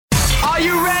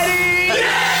you ready?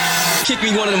 Yeah! Kick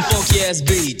me one of them funky ass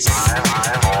beats.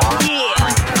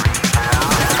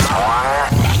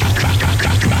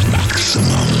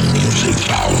 Maximum music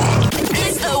power.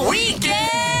 It's the weekend!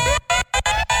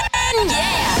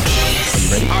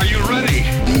 Yeah! Are you ready?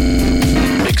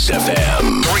 Mix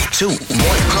FM. 3, 2, 1,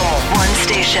 come on. One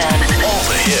station. All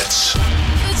the hits.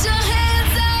 Put your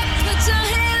hands up, put your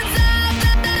hands up.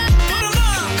 Put 'em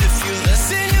up. If you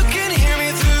listen, you can hear me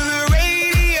through the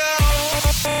radio.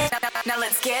 Now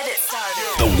let's get it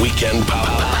started. The Weekend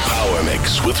Power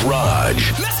Mix with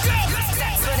Raj. Let's go.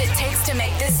 That's what it takes to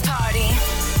make this party.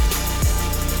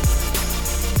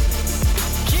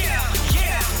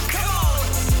 Yeah,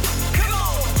 come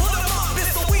on, put 'em up.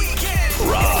 It's the weekend.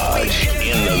 Raj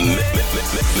in the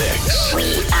mix. We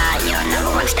are your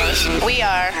number one station. We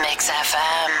are Mix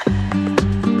FM.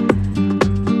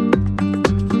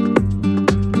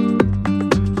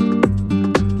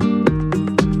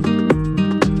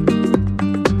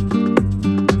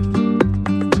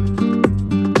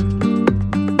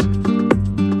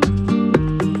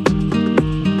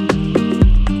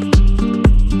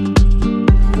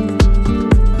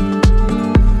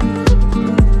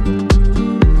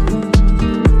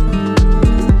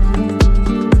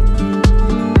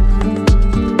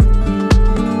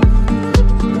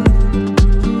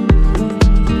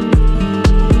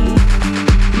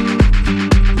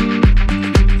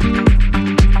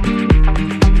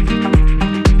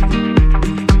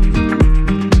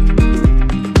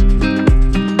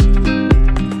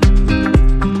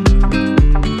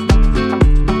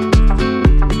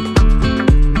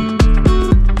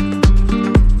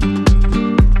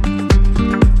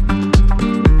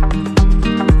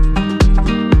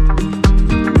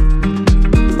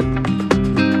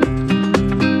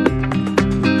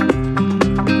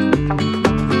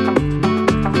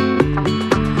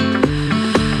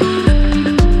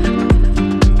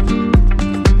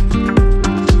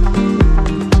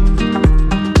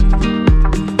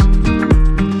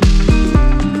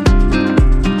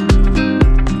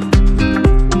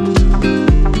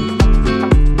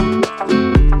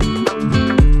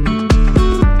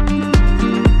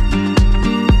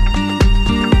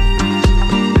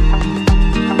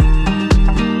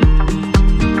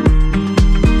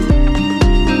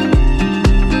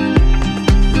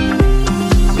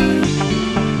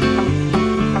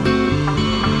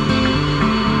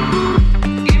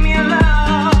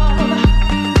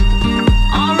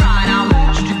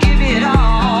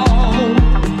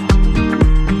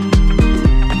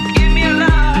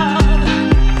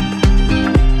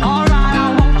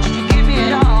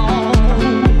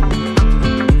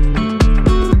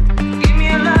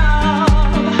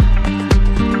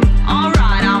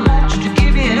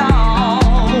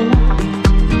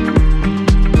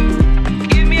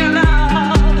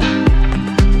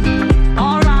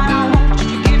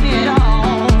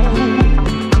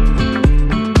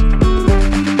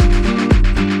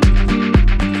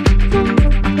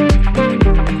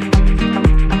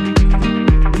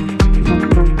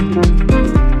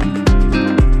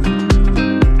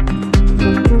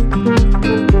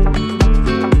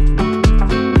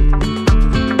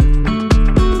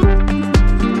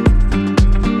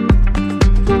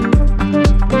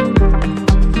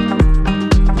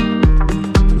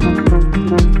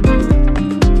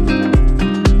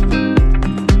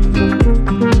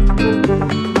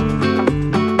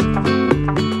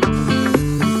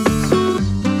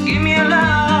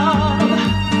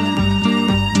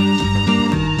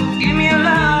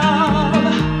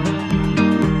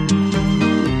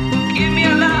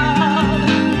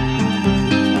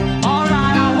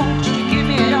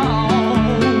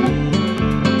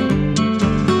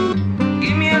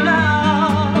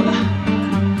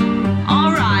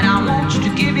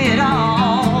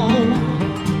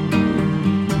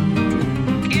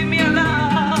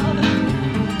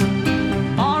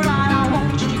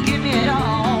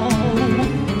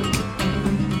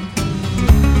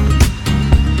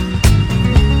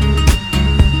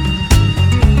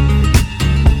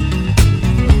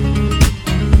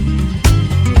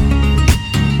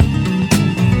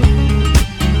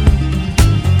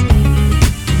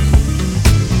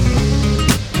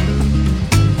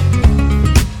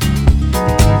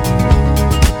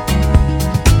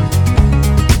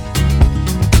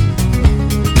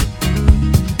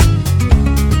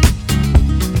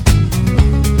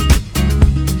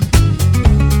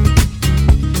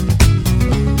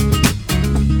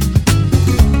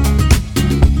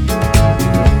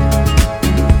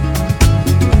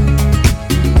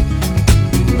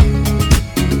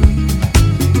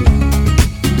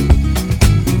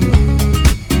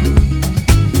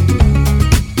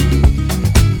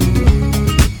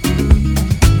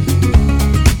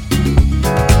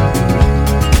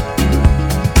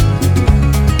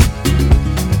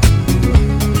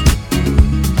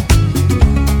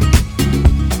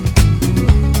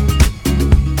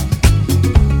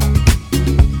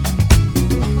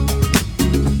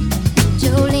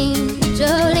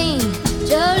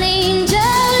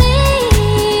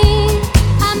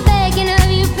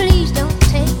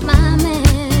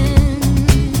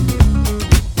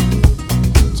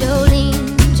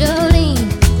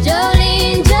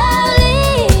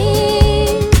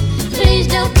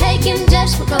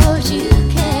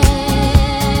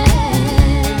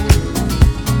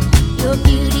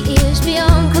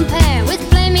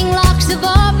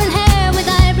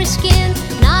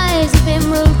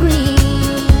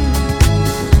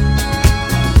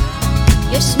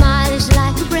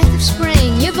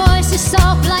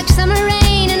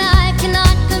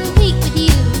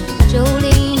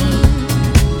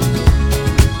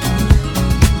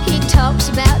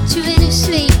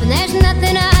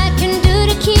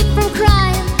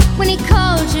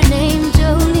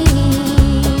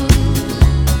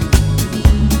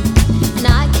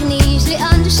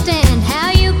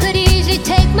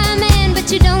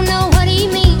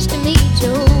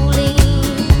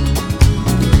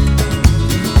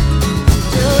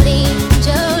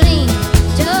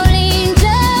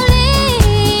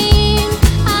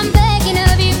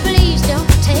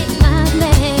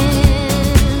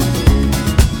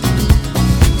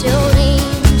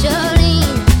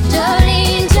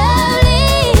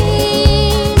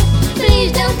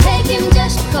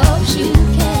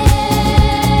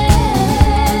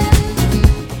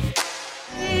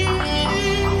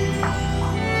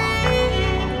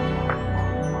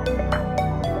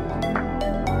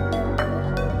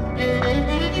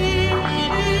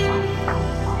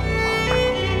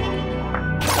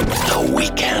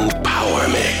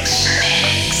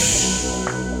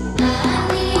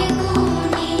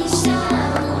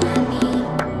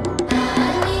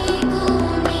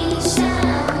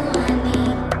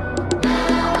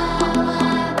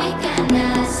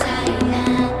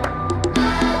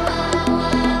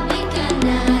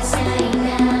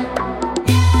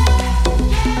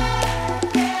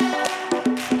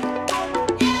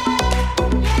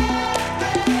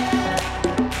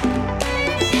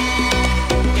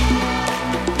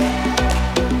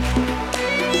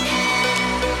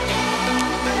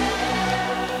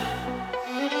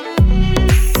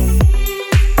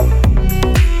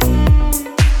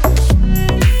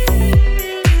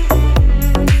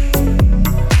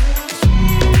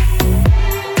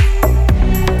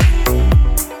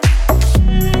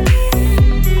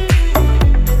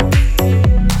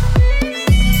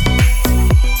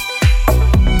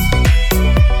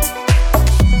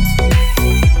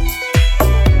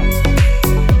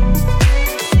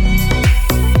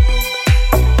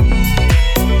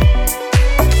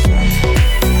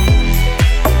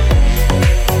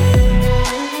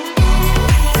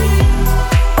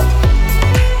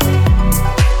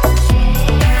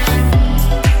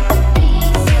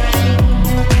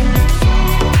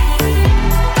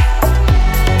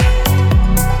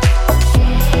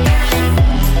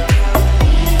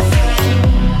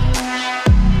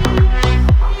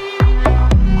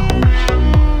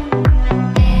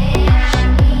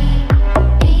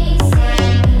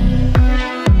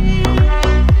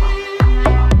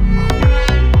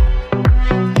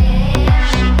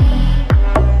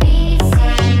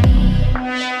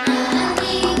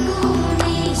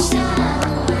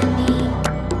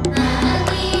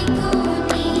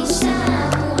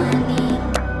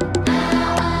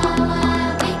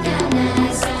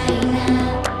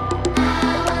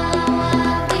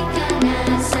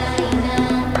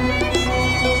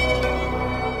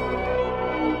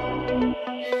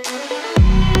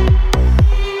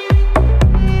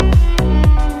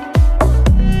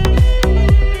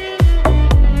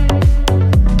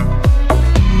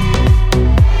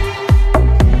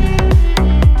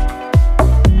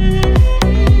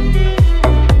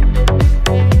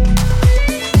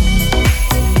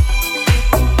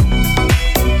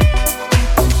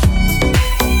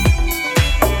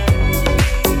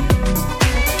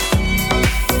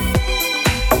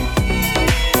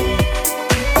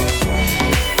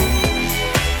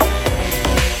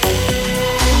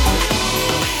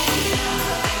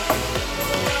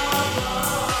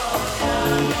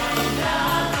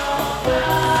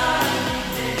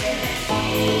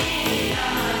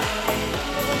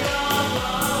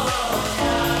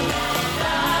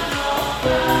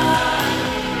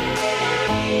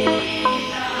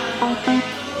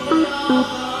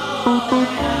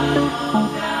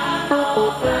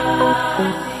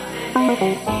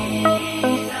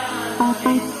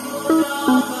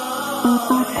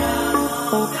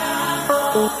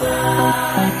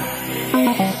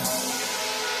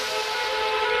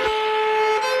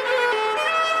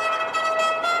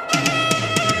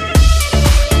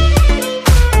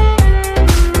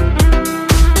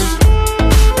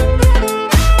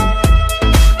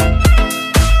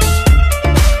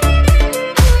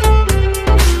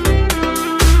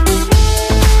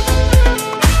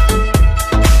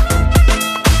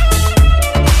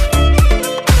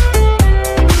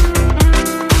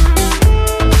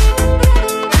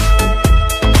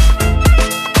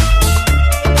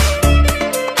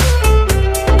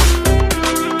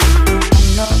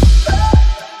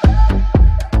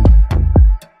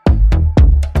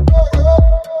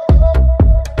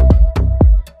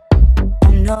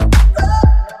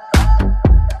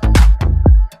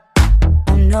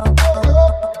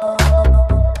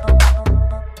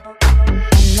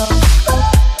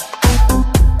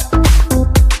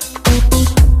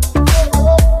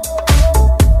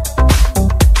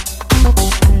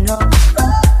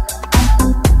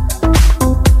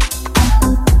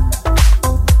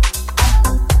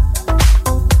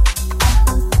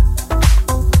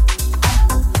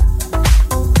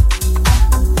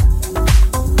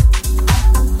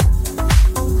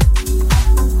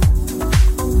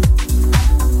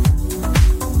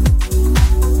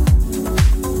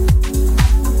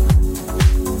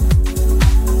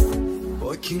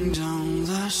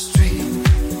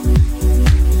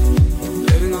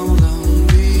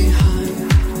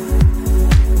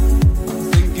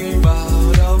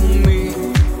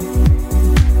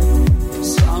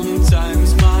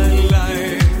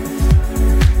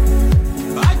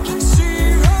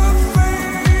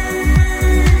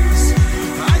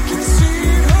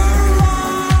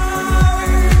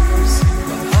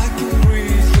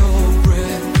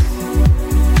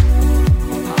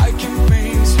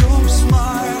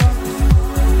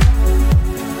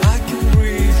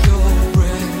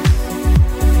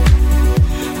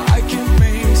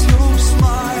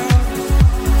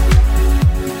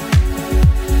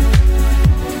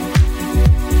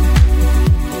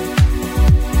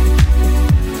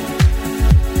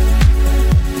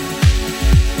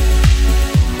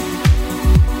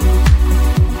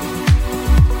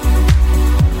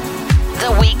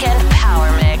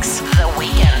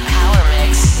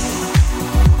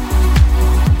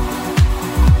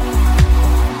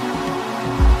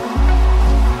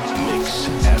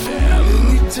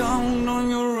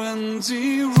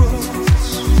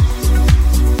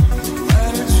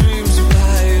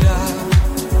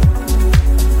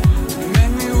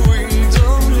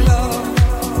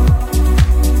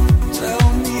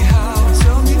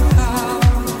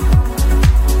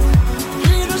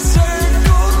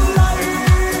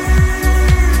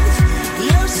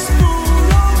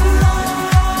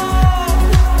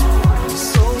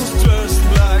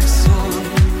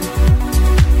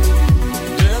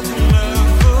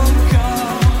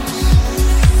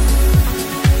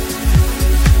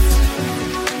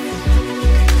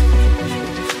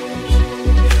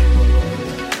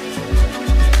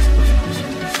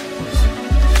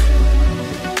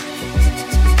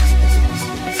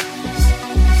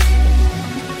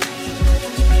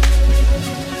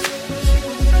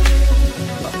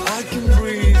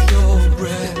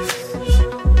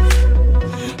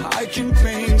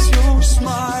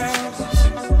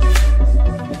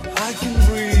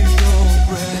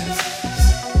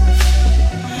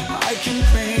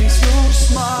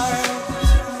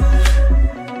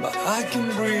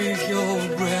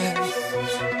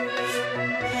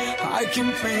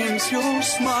 can paint your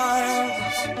smile.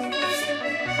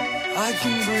 I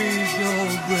can breathe your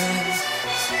breath.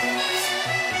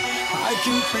 I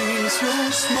can paint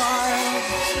your smile.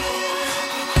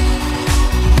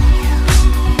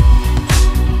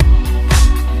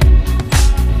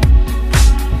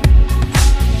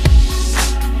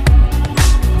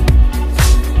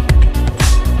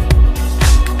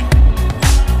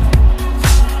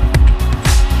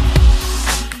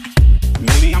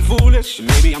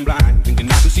 Maybe I'm blind, thinking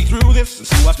I can see through this and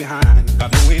see what's behind.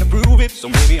 Got no way to prove it, so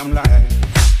maybe I'm lying.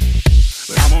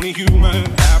 But I'm only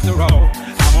human after all.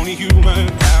 I'm only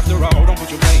human after all. Don't put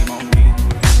your blame on me.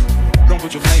 Don't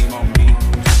put your blame on me.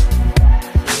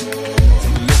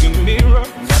 Look in the mirror,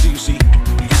 what do you see?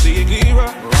 Do you see it clearer,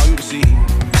 or are you deceived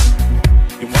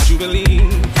in what you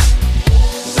believe?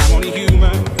 'Cause I'm only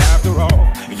human after all,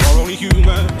 and you're only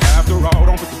human after all.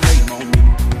 Don't put the blame on me.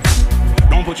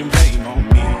 Don't put your blame on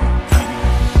me.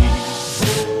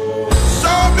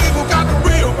 Some people got the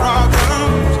real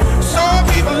problems. Some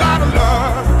people out of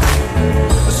love.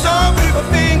 Some people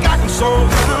think I can solve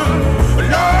them. But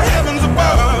Lord, heavens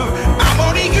above, I'm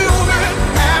only human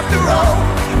after all.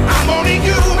 I'm only human.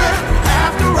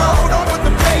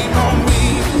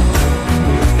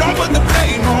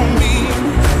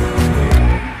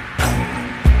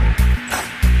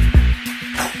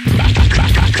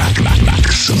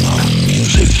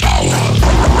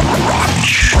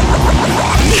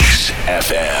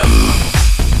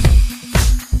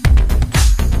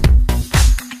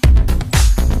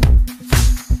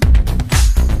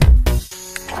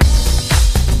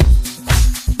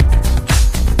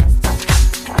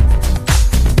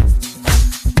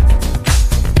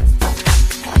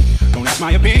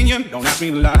 opinion, don't ask me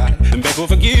to lie. And beg for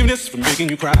forgiveness for making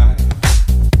you cry.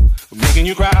 For making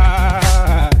you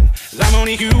cry. 'Cause I'm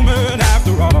only human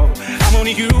after all. I'm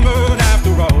only human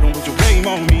after all. Don't put your blame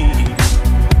on me.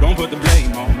 Don't put the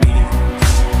blame on me.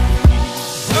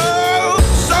 Oh,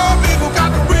 some people got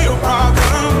the real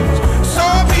problems.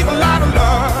 Some people out of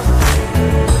love.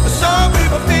 Some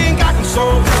people think I can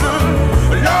solve them.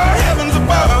 But Lord, heavens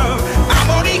above, I'm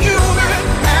only human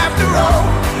after all.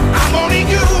 I'm only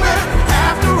human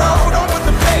after all. Don't put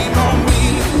the blame on me.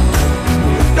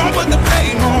 Don't put the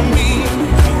blame on me.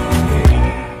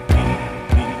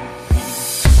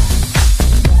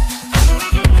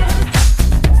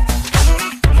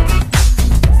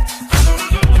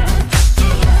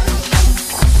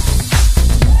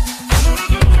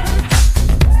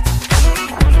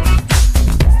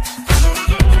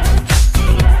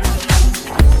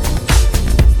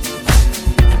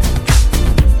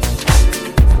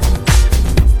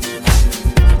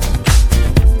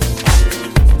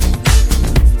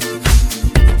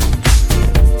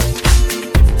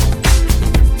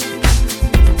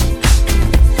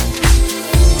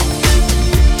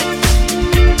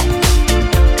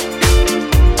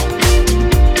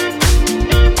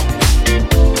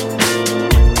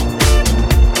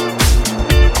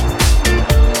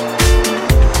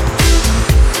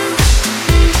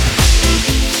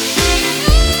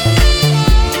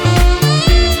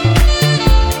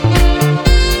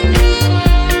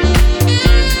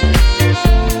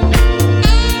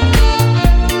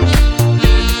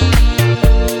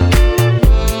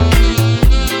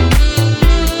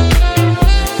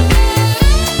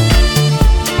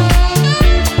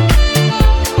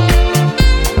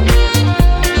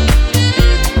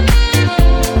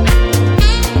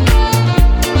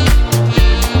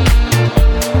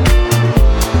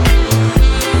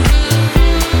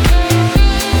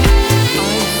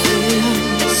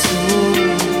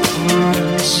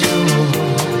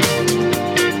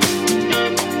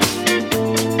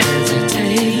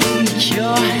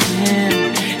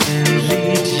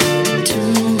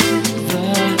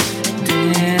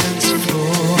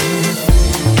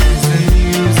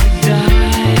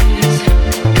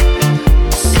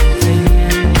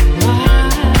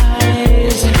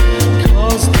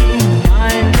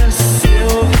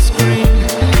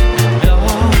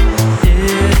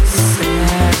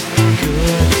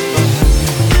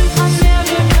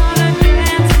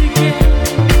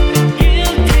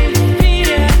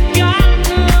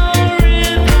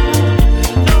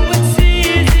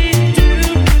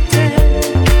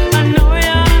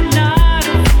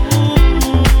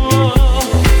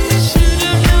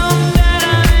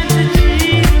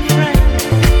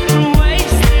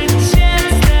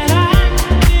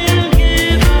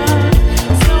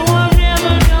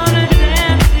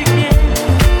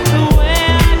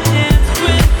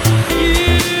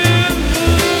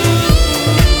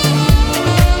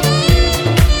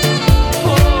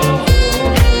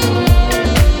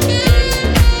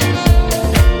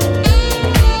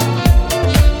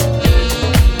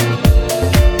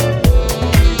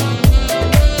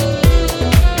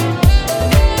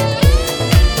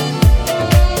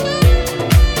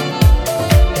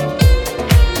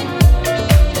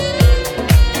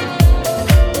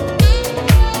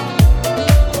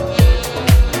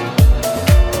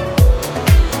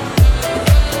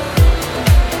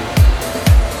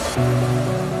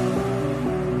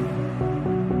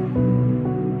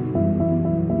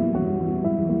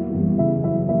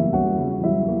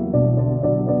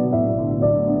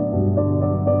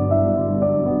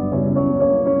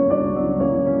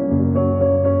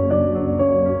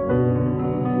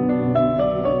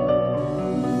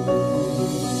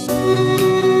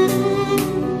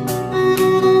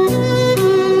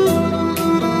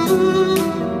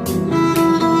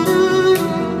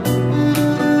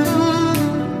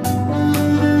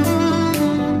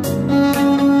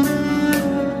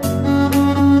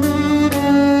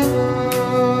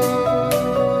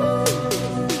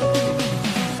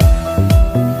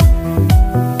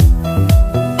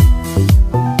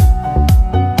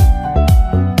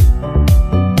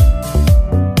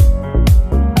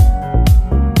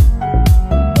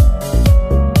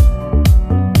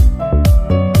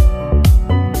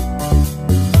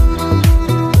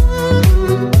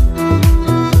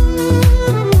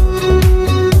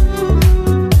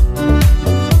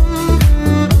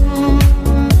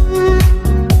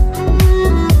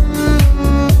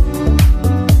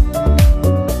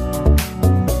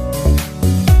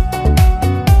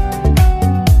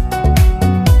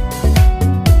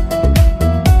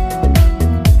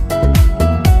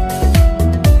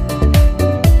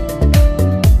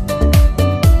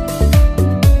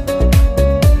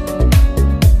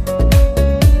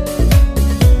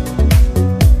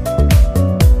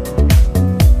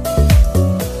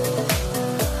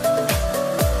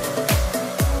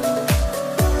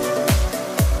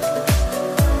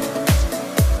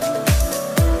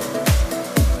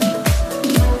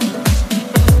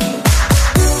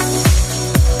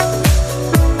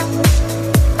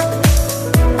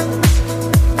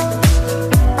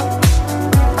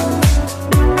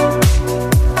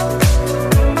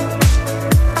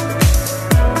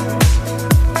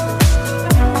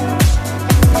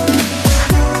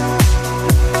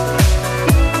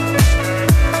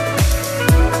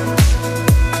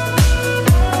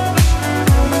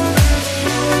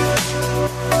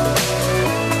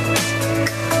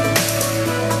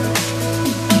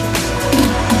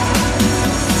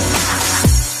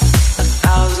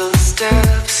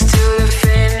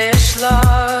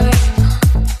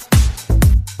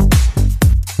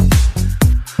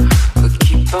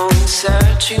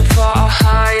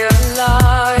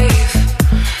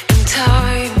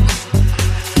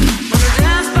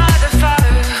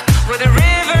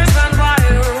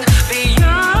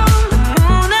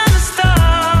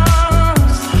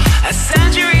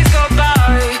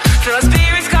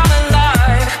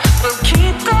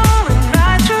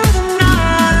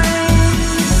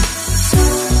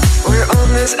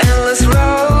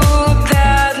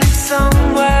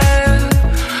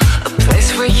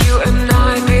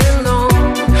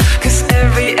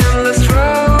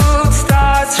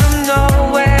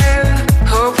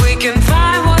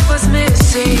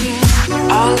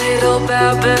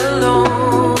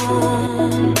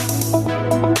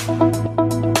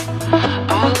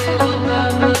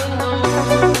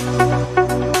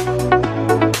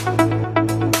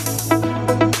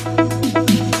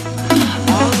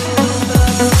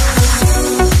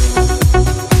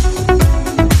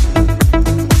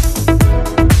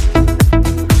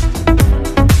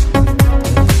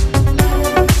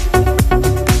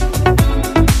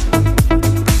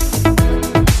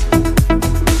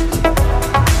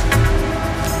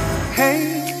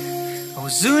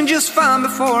 was doing just fine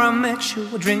before I met you.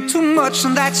 I drink too much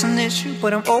and that's an issue,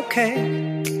 but I'm okay.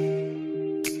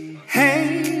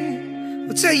 Hey,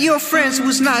 well, tell your friends it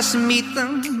was nice to meet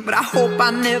them, but I hope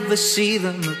I never see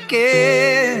them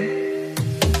again.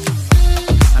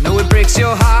 I know it breaks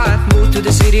your heart. Moved to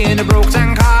the city in a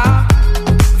broke-down car.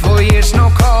 4 years, no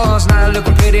calls. Now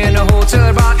looking pretty in a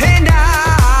hotel bar. And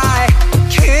I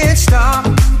can't stop.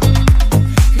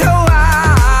 No,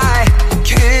 I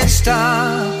can't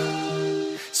stop.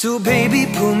 So baby,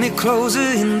 pull me closer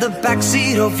in the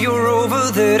backseat of your Rover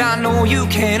that I know you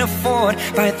can't afford.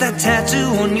 Bite that tattoo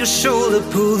on your shoulder.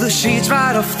 Pull the sheets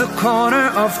right off the corner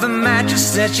of the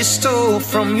mattress that you stole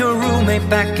from your roommate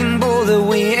back in Boulder.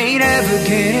 We ain't ever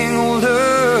getting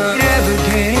older. Never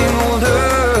getting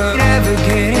older. Never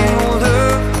getting older.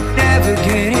 Never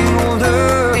getting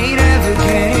older. Ain't ever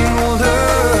getting older.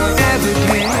 Never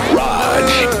getting older.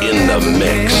 Raj in the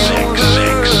mix.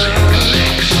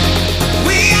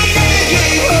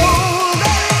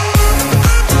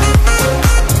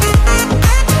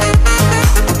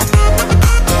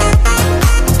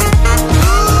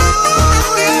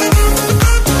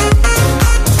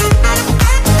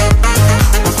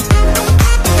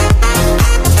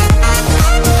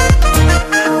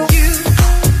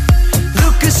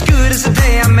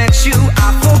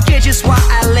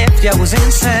 I was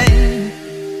insane.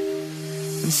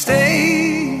 And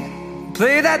stay,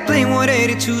 play that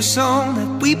Blink-182 song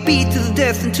that we beat to the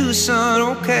death in Tucson,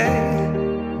 okay?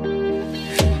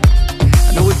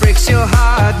 I know it breaks your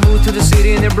heart. Moved to the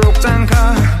city in a broke-down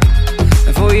car.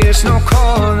 And 4 years, no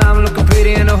call. Now I'm looking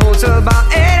pretty in a hotel bar.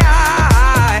 And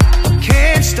I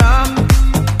can't stop.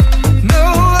 No,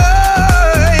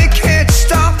 I can't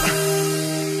stop.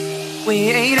 We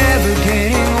ain't ever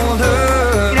getting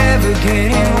older. Never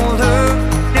getting older.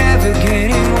 Never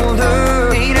getting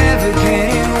older. Ain't ever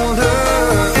getting older.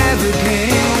 Never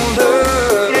getting older.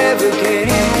 Never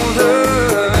getting older.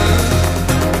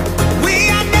 We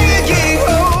are never getting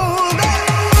older. Ooh, yeah.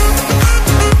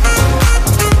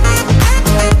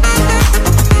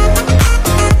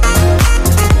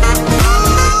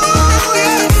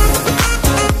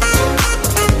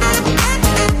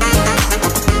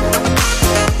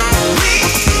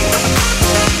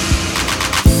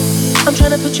 I'm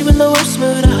tryna put you in the worst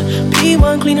mood,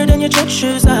 P1 cleaner than your church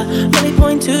shoes, Really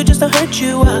point to just to hurt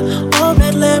you, All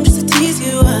red lamb just to tease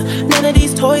you, None of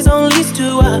these toys on lease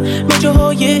to, Made your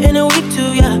whole year in a week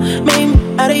too, Made me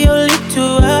out of your league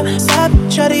too, Side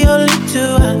bitch out of your league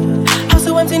too, House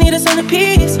so empty, need a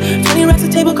centerpiece, 20 racks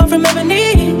of table come from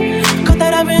ebony, Cut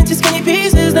that ivory into skinny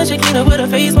pieces, then she clean up with her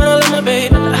face when I love my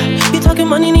baby, You talking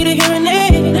money, need a hearing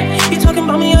aid, You talking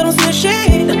about me, I don't see a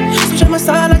shade, Switch on my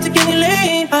side, I take any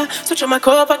lane, Switch on my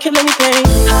core, I kill anything.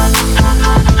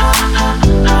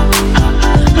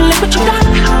 Look what you got.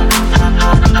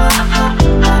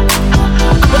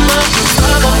 I'm a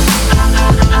lover.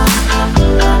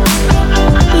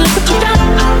 Look what you got.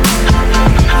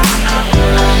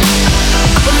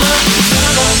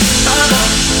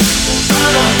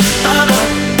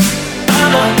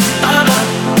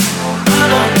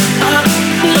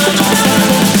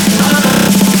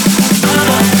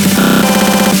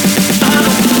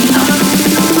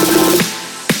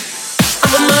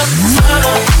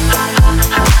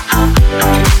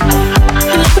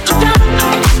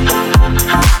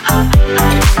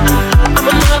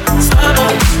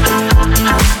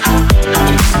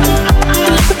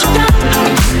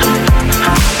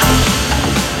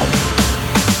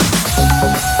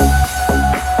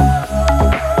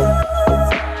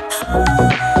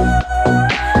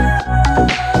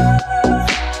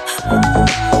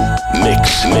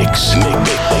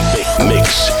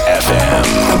 Mix FM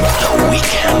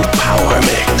Weekend Power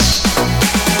Mix.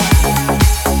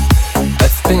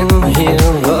 I've been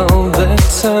here all the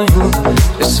time,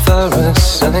 as far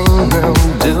as I know,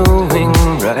 doing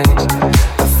right.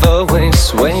 I've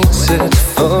always waited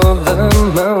for the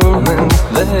moment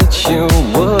that you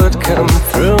would come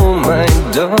through my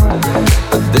door,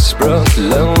 but this brought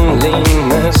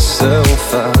loneliness so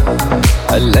far.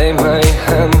 I lay my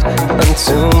hand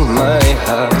onto my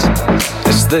heart.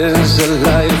 Is this a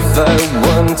life I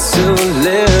want to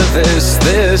live? Is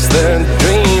this the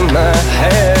dream I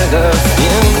had of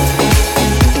you?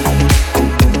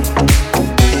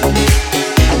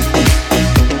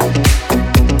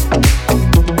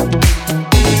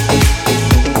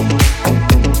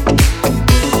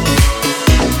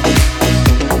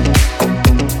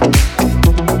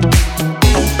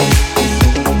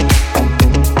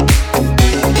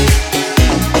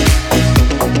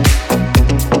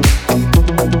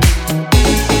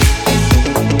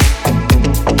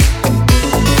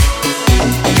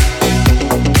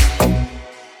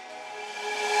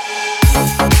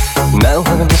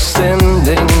 Now I'm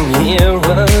standing here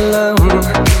alone,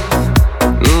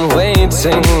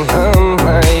 waiting on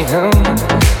my own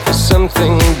for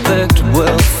something that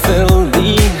will fill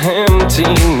the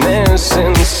emptiness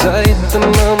inside the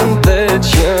moment that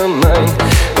you're mine.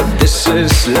 But this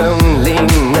is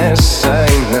loneliness, I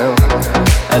know.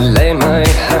 I lay my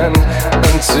hand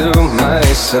onto my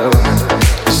soul.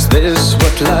 Is this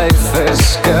what life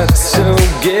has got to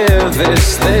give?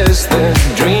 Is this the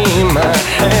dream I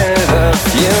had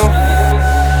of you?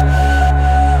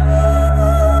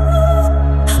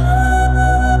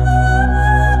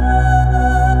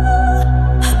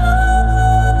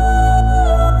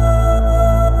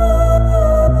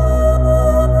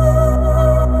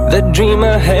 The dream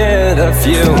ahead of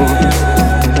you.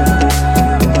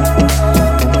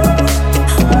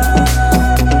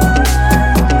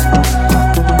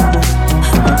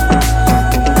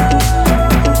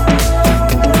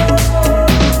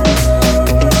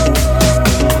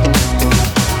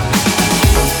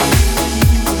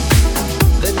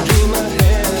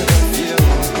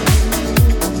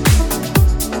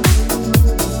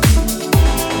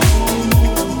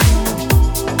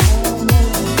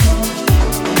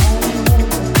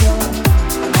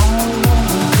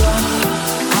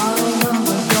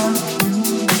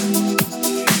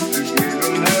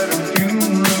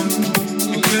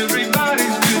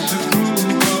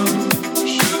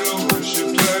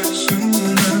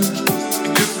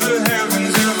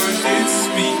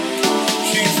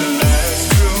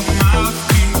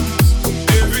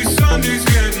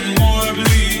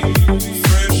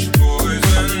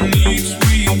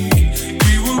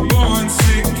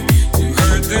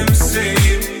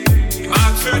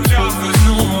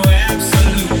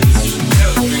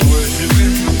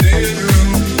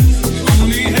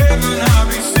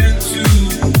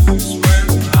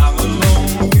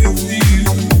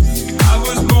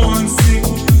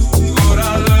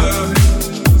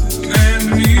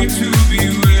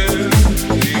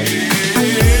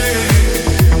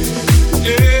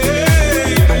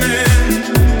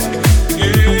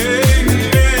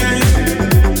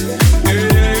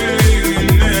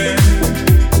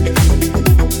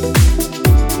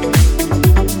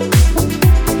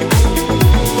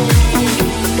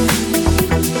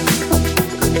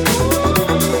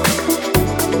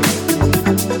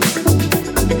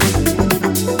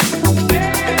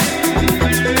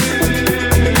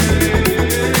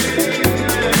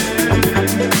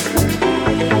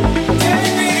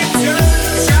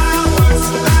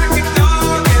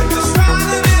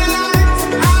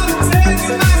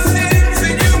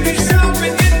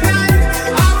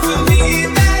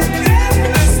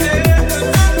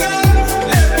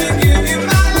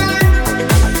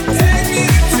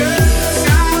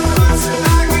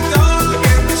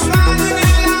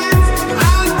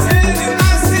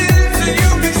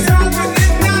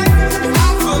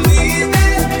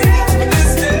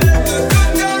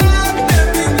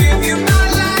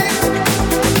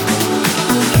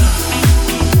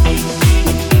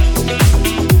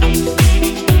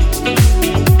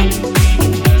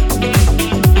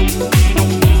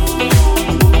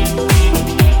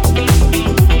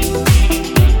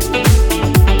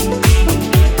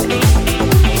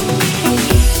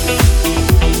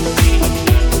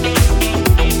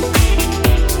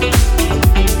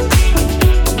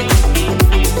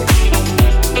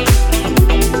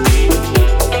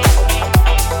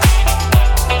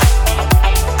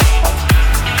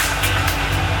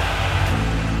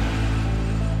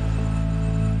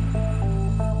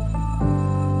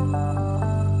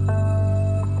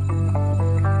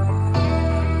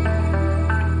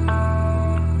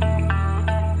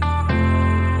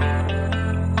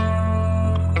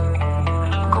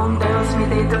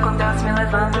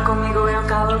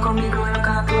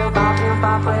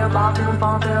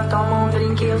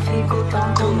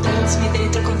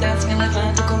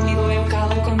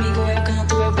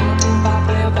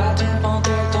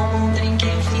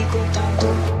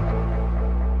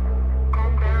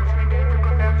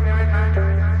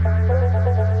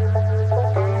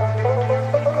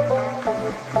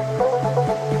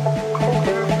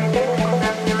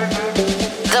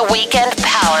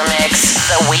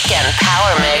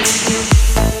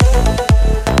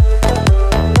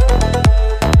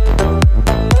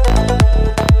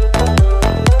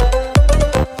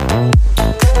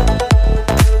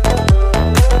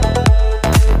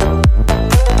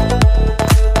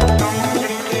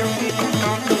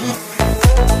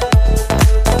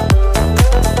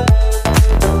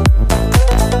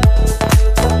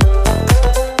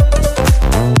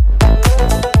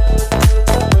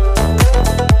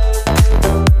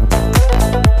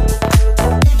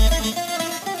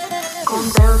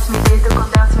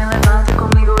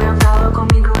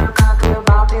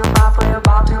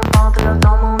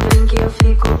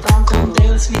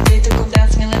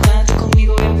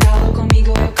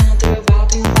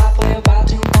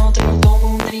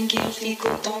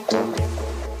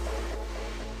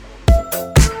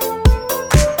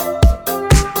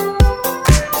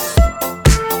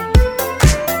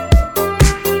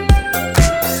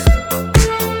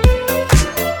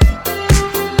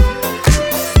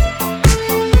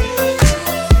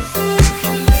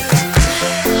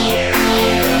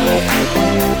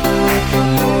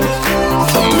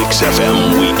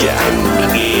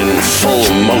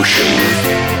 We'll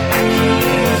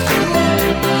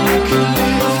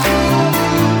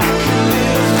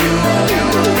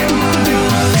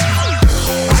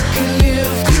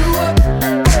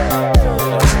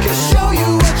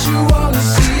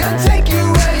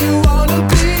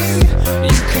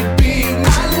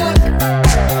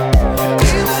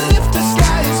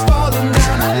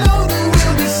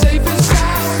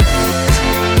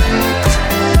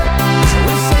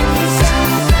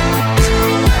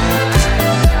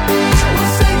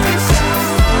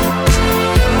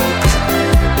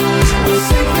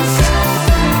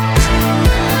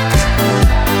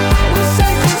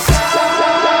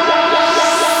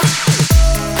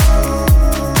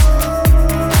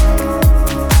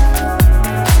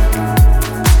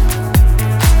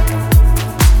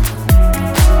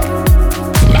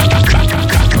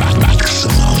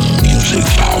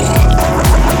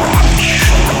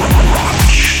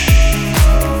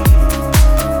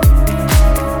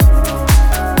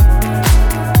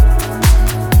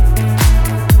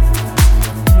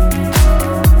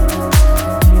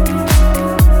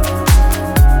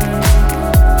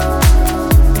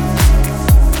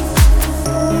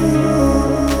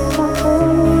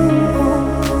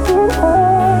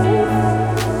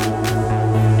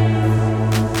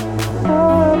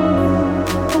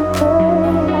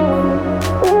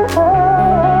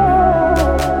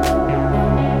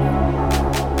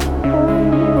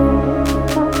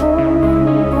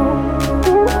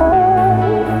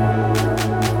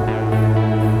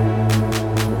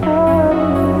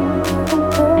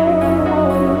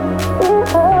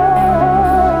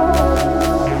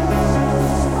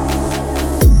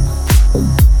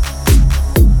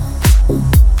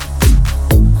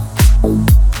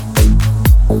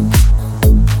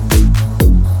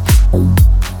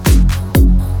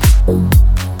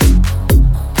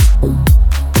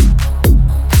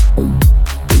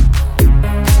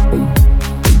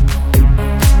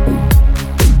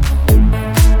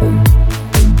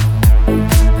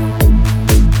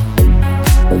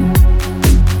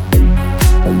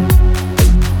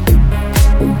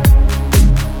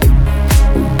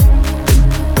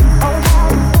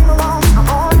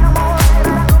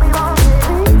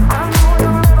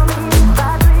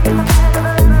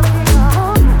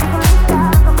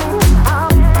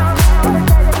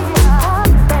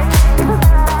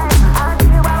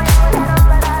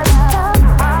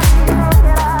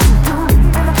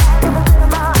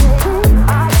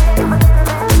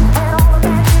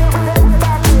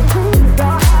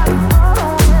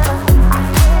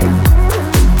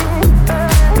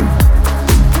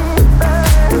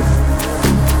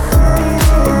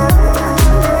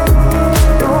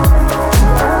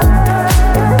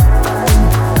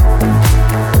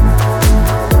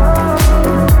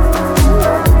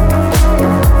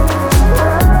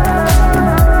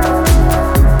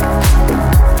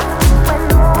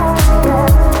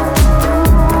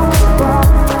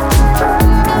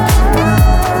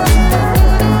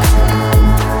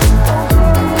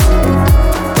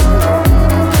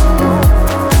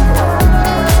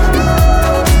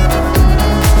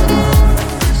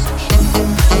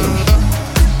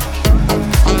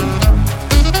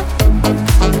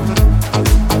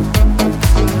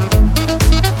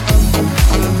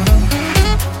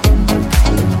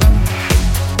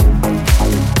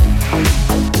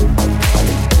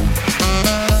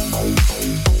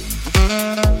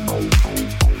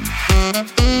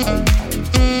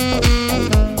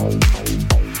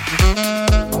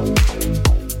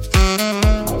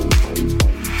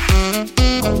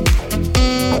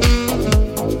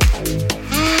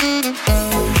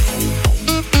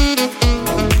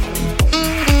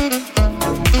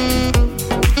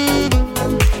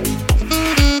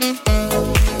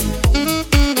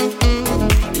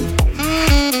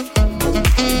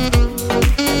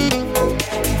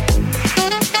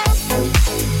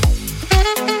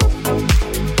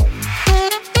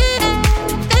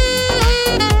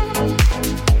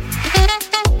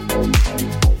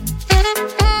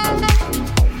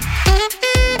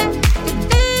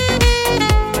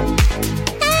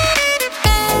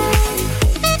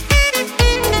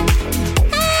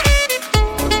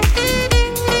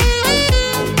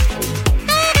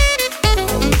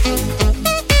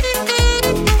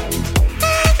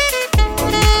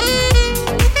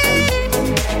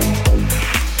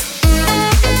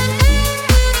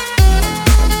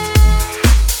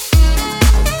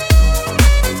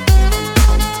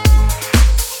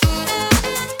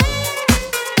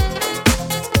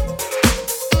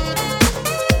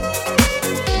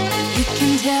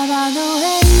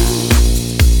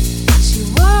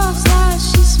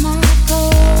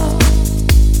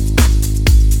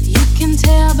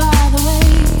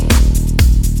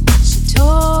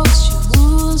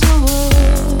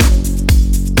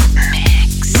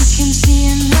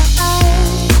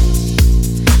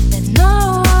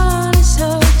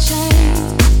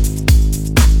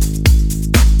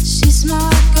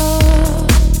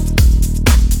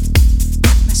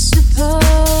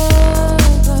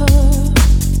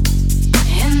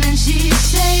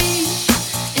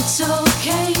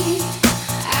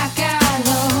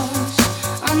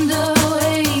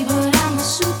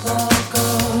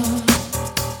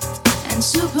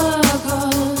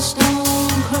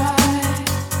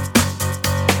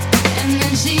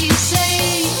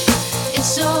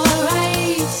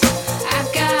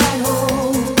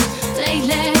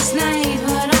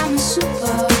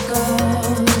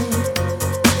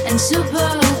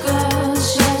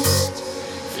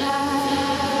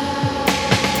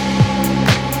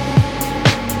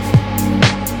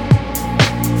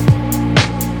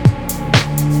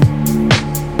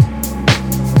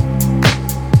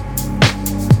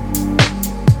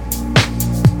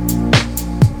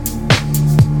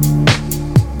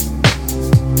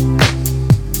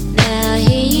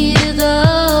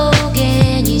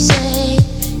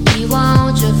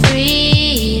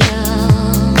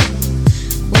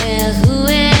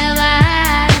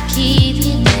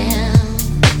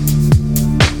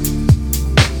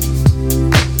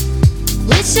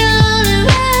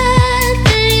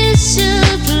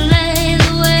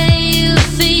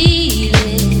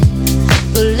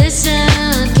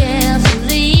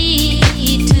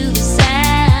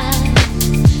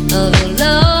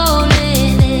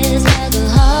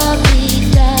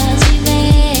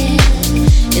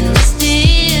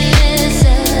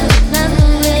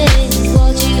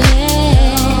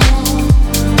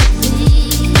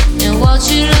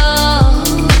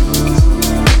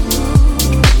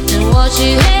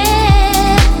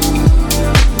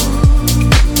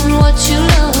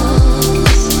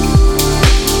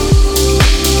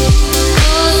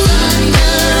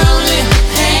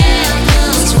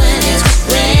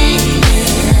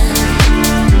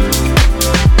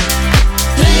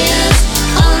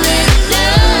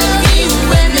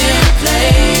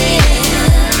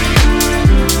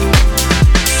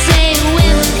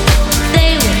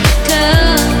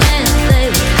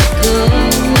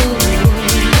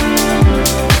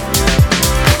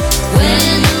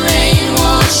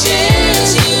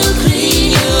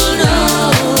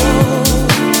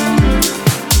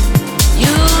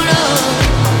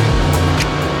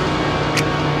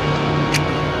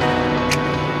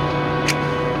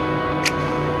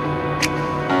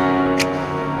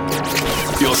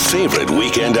favorite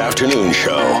weekend afternoon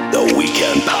show, The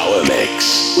Weekend Power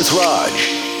Mix with Raj.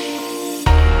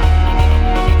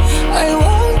 I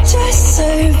won't just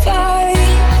survive.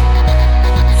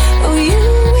 Oh, you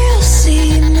will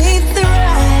see me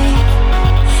thrive.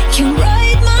 Can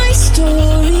write my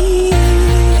story.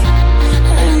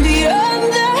 I'm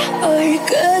beyond the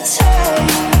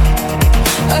archetype.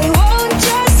 I won't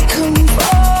just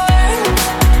conform.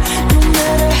 No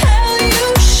matter how you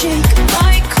shake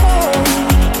my core.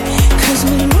 'Cause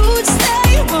my roots, they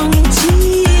run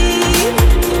deep.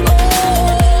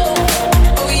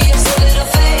 Oh, yes, a little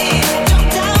faith. Don't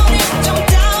doubt it, don't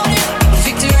doubt it.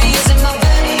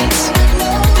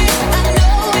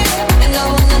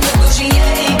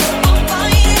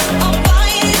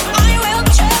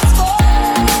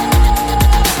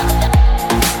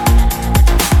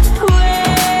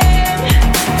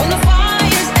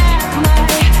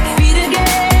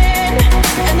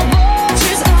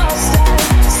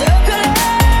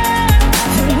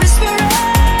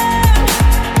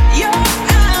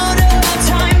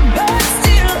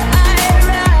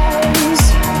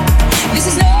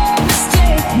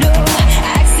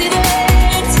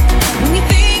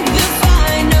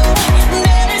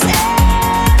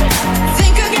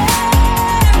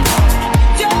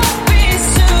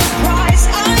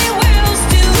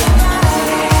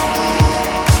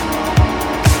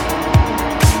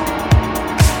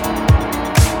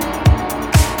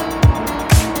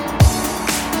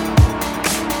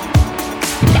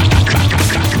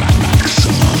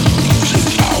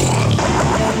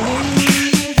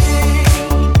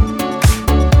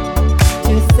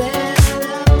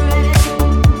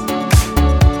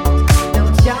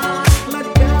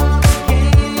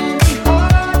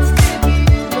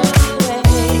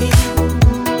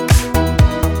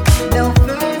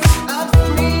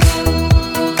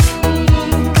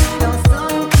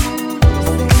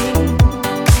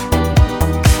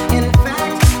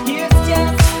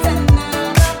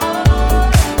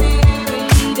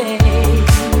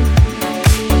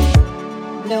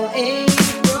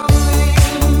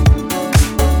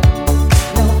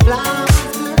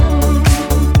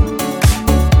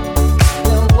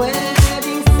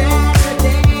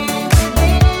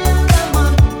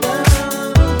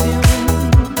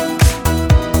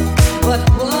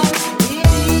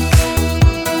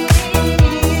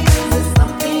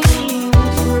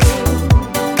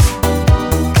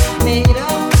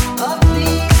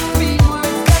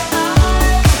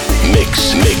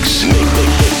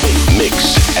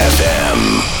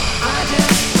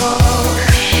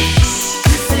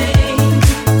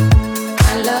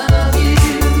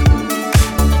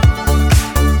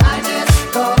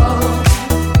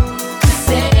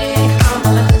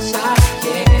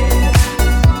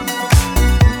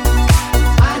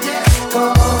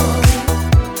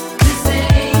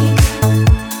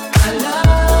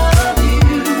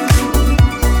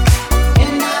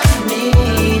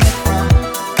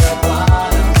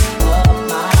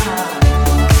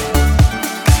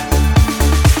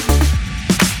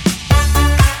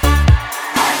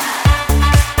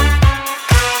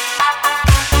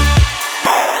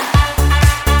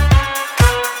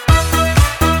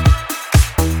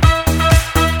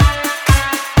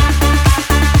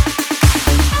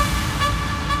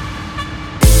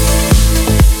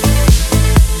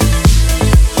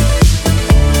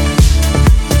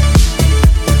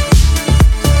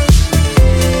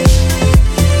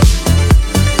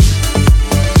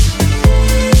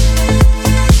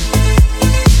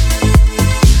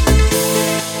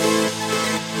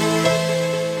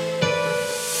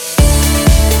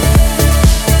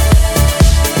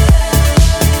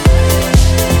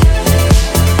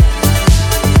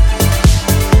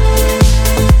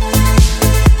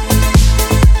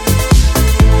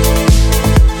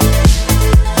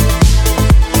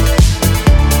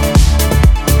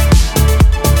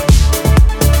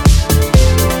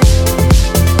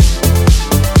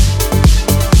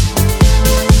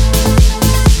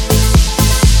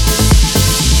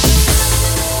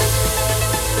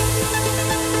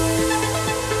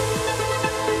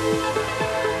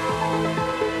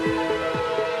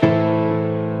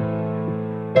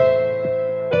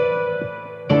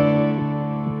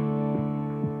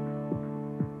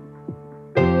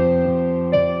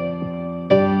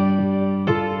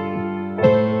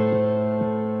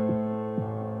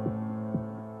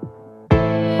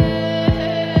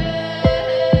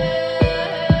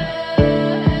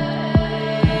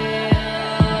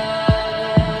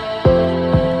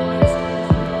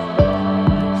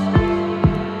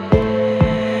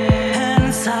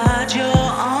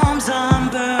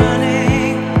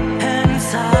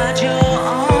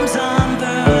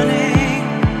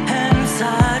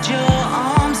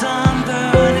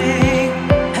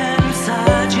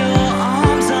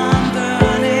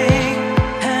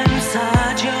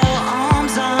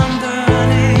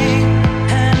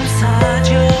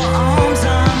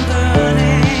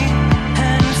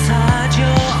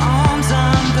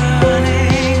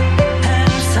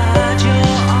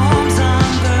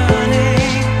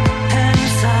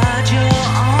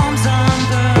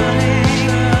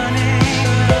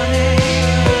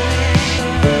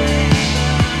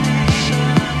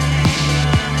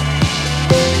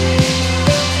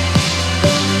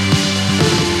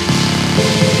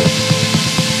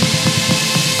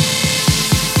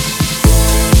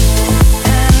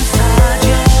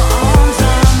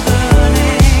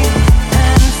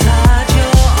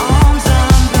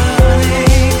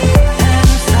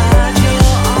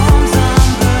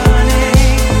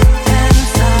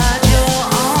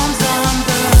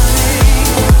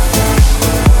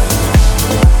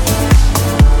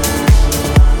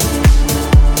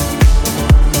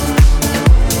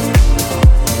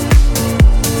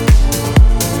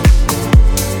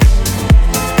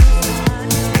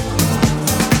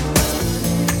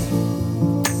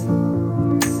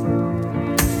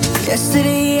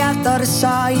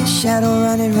 saw your shadow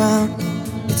running round.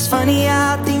 It's funny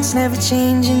how things never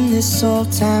change in this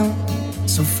old town.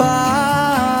 So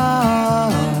far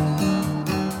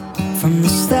from the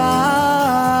stars.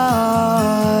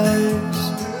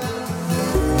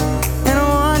 And I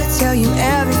wanna tell you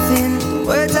everything, the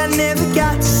words I never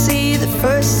got to say the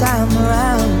first time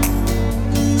around.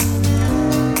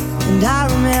 And I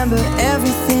remember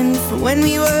everything from when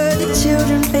we were the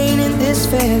children playing in this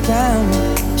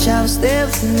fairground. Shall I stay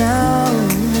with you now?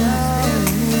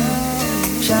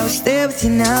 Shall I stay with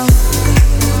you now?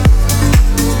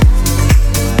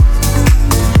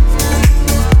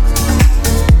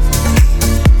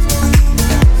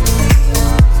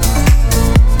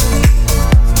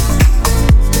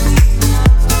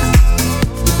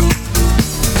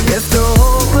 If the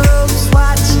whole world was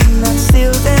watching, I'd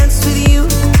still dance with you.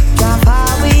 Drive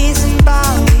highways and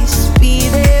byways, be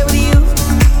there with you.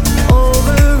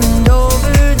 Over and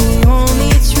over, the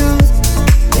only truth.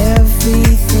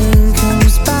 Everything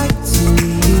comes back to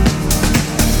you.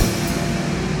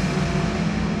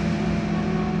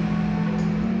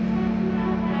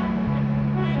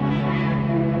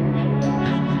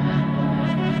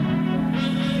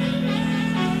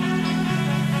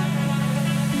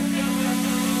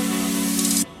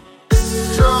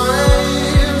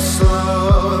 Drive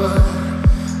slow,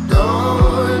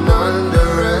 don't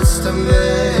underestimate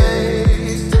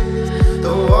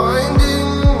the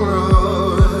winding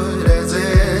road as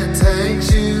it takes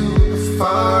you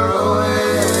far away.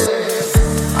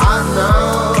 I know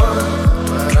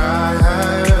what I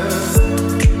have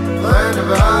learned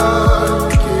about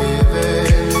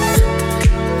giving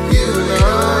you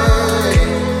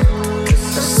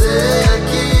a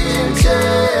second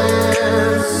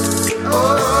chance.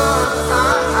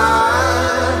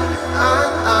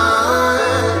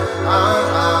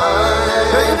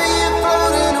 Baby, you're floating away. Baby, you're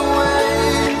floating away.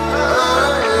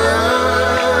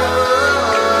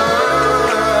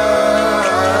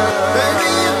 Baby,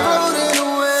 you're floating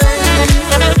away.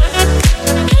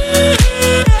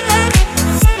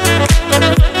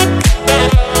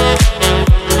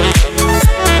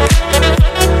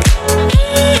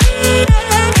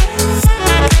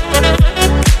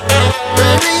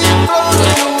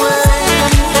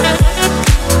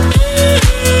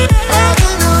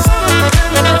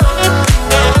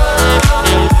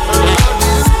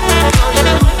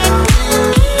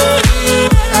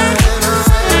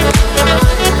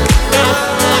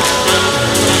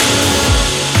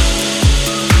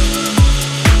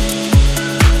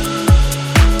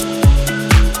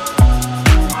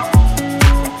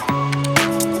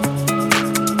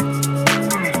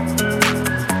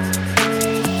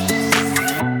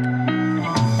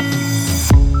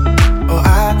 Oh,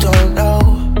 I don't know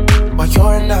why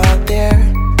you're not there.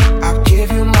 I'll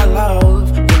give you my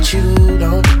love, but you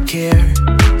don't care.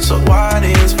 So what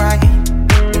is right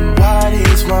and what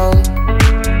is wrong?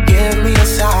 Give me a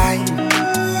sign.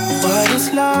 What is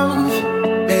love?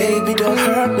 Baby, don't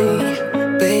hurt me.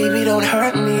 Baby, don't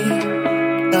hurt me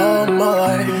no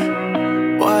more.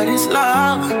 What is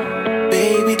love?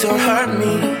 Baby, don't hurt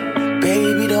me.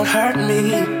 Baby, don't hurt me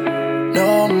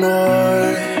no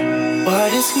more.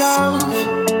 What is love?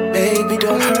 Baby,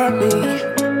 don't hurt me.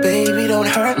 Baby, don't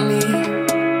hurt me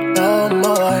no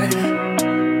more.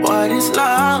 What is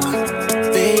love?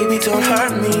 Baby, don't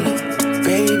hurt me.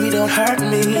 Baby, don't hurt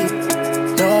me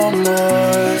no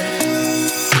more.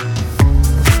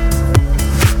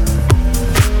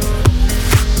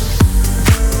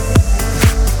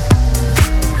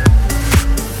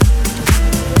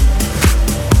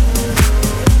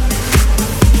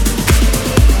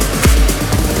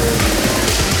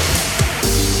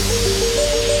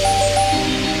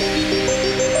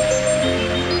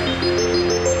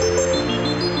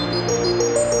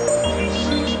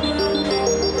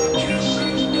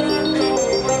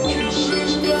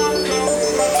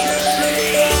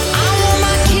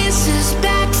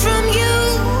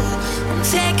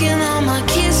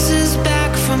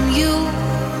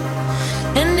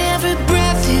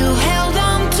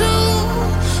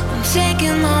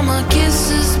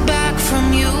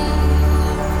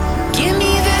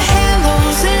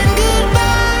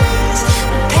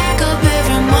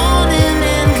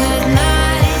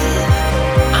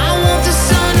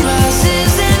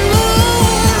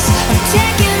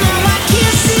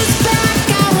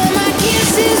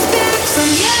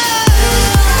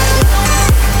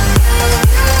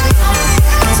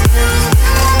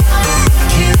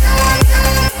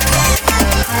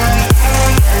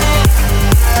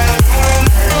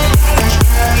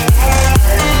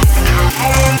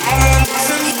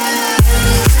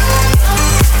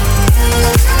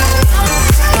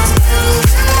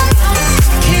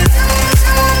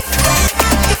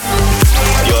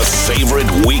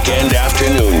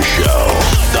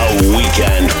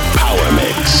 Weekend Power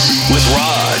Mix with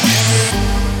Raj.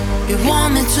 You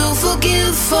want me to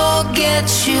forget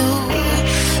you,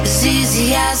 as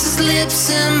easy as his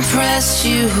lips impress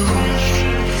you,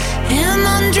 and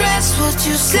undress what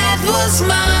you said was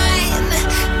mine.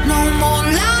 No more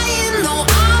lying, no,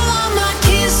 I want my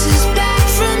kisses back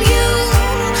from you.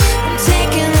 I'm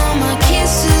taking all my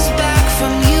kisses back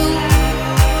from you,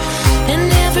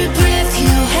 and every breath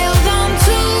you held on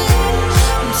to.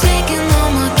 I'm taking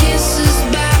all my kisses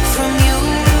back from you.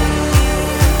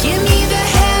 Give me the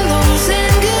hellos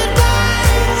and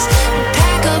goodbyes, and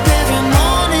pack up every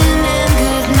morning and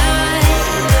good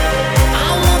night. I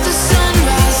want the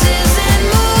sunrises and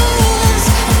moons.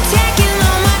 I'm taking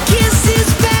all my kisses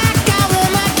back. I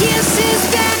want my kisses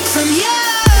back from you.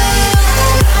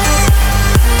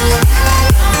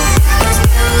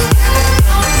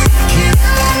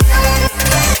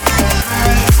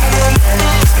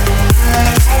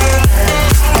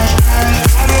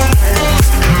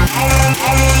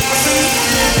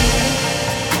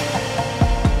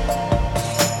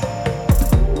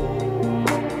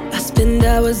 I spend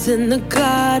hours in the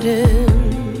garden.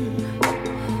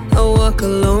 I walk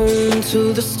alone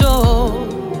to the store,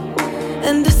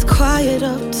 and this quiet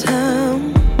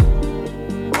uptown.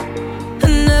 I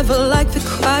never liked the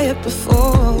quiet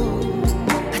before.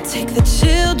 I take the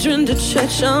children to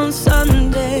church on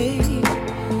Sunday,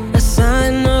 a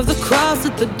sign of the cross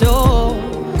at the door,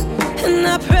 and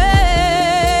I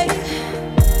pray.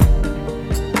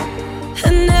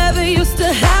 It never used to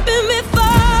happen before.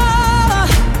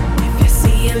 If you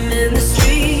see him in the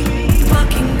street,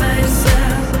 walking by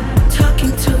himself,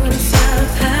 talking to himself,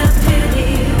 have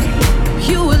pity.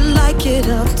 You would like it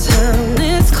uptown,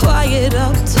 it's quiet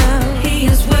uptown. He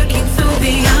is working through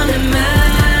the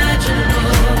unimaginable.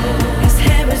 His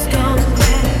hair is gone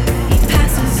gray, he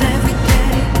passes every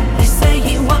day. They say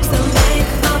he walks the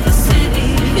length of the city.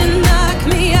 You knock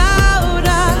me out, I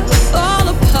fall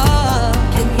apart.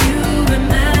 Can you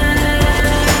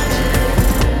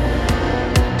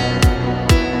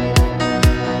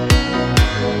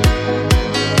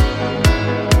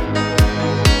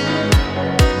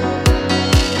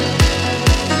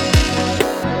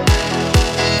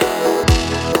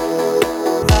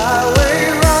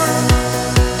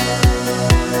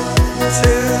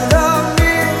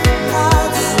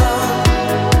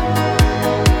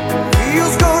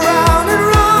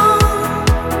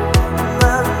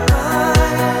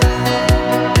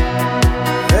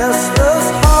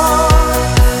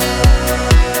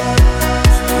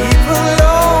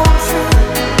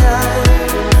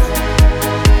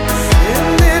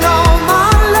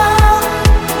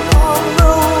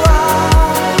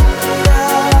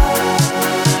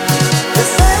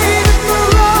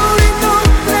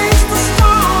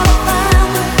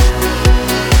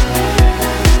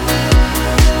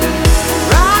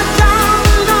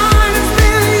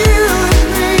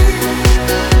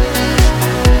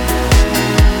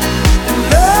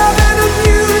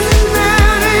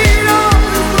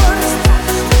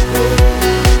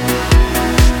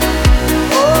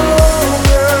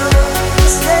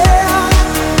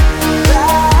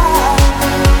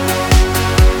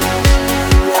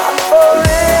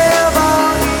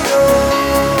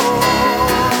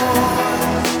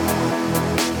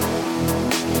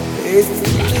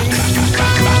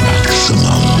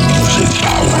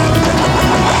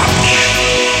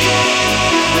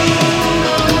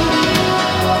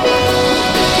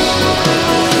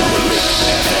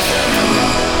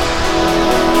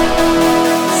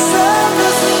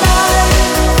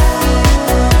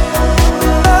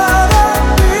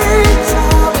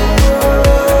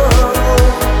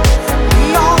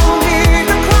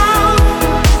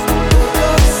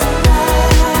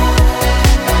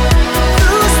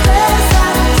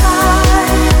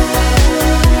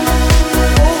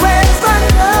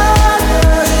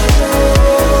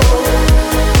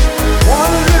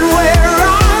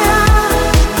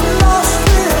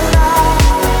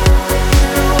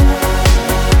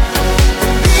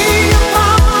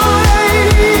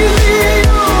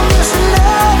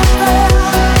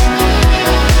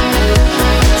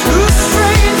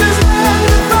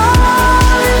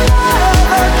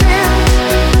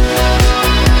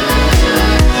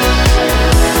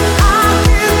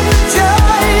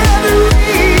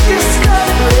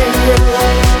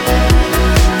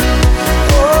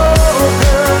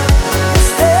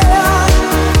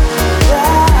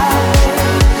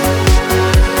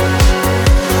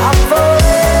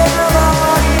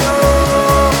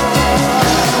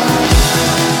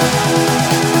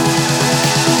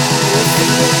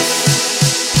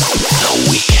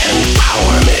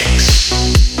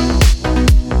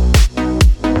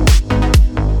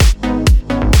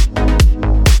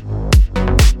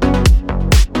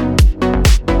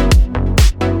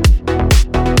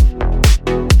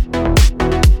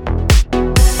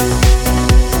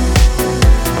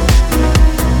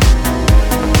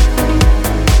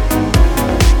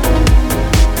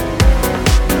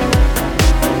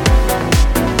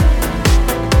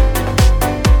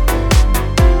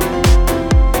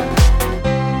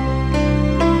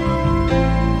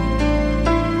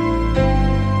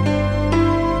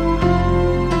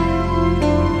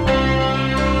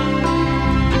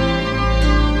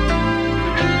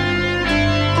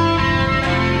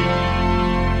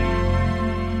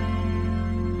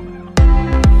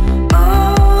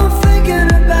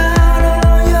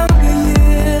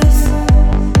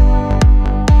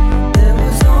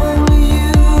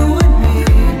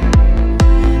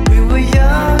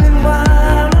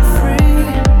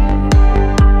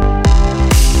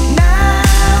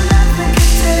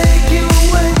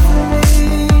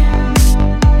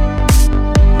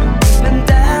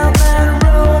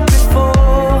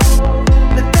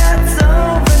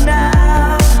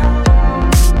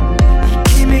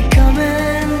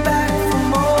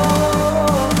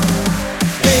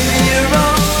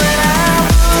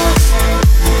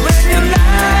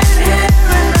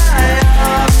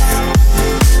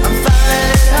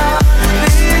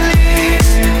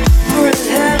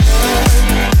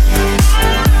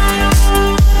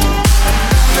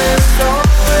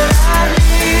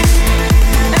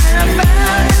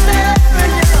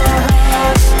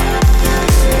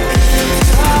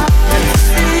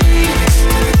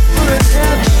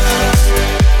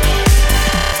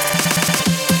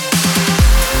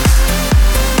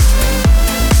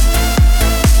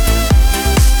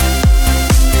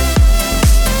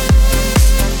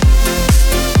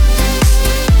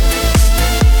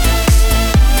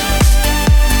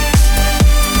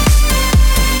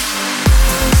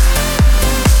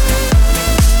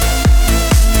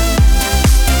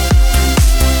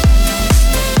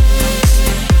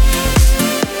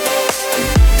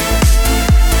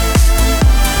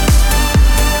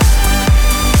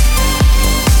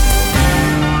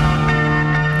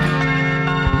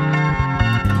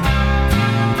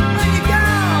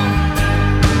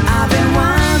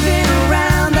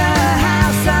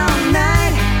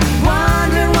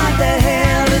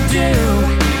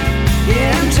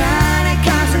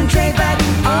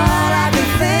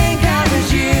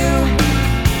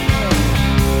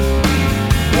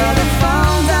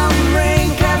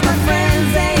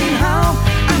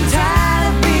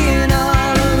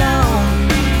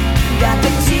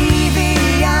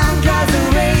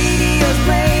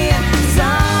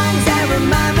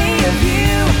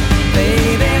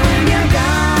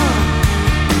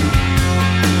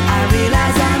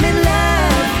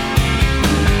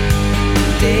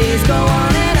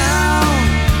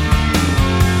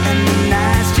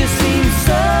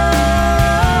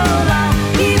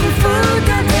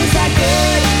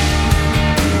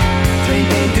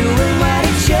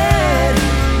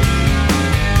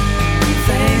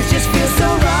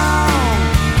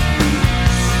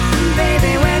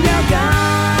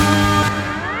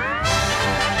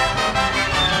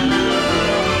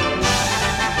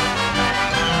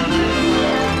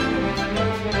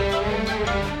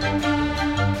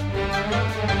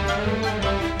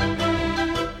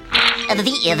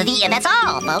That's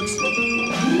all, folks.